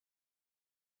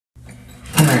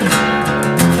Hey,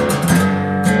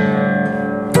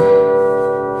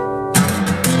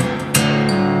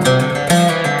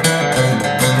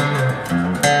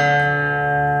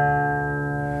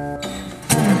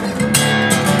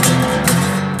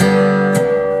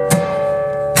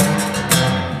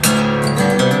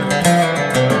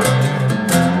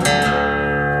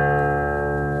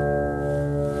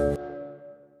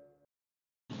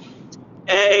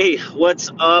 what's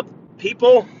up,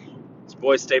 people? It's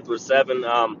boy Stapler 7.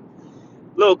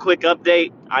 Little quick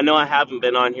update. I know I haven't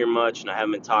been on here much and I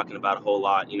haven't been talking about a whole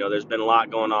lot. You know, there's been a lot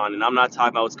going on, and I'm not talking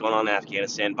about what's going on in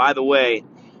Afghanistan. By the way,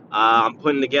 I'm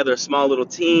putting together a small little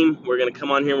team. We're going to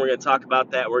come on here and we're going to talk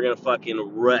about that. We're going to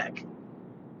fucking wreck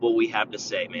what we have to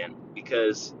say, man,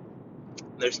 because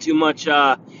there's too much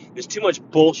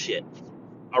bullshit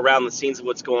around the scenes of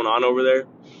what's going on over there.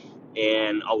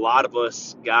 And a lot of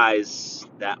us guys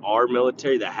that are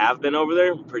military, that have been over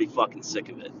there, I'm pretty fucking sick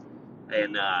of it.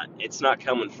 And it's not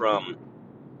coming from,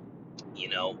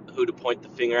 who to point the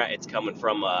finger at. It's coming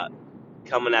from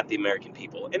coming at the American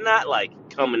people. And not like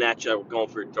coming at you, going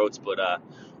for your throats, but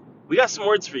we got some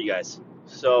words for you guys.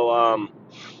 So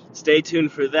stay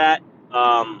tuned for that.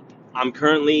 I'm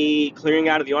currently clearing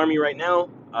out of the Army right now.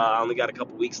 I only got a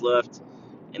couple weeks left.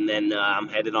 And then I'm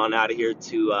headed on out of here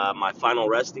to my final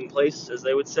resting place, as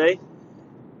they would say.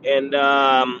 And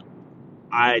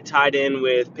I tied in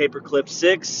with Paperclip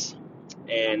 6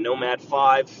 and Nomad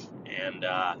 5. And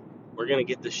we're going to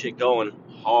get this shit going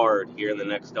hard here in the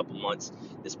next couple months.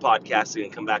 This podcast is going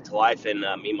to come back to life. And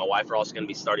me and my wife are also going to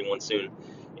be starting one soon.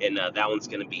 And that one's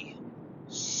going to be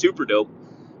super dope.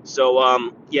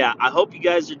 So, yeah, I hope you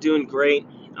guys are doing great.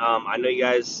 I know you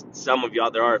guys,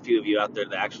 there are a few of you out there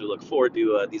that actually look forward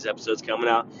to these episodes coming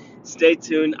out. Stay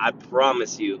tuned. I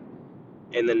promise you,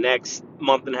 in the next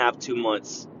month and a half, 2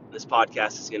 months, this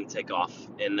podcast is going to take off.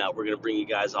 And we're going to bring you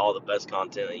guys all the best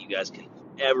content that you guys can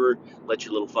ever let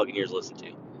your little fucking ears listen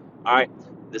to. All right,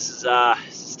 this is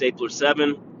Stapler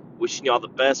 7. Wishing you all the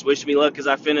best. Wishing me luck as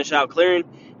I finish out clearing.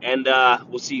 And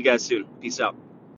we'll see you guys soon. Peace out.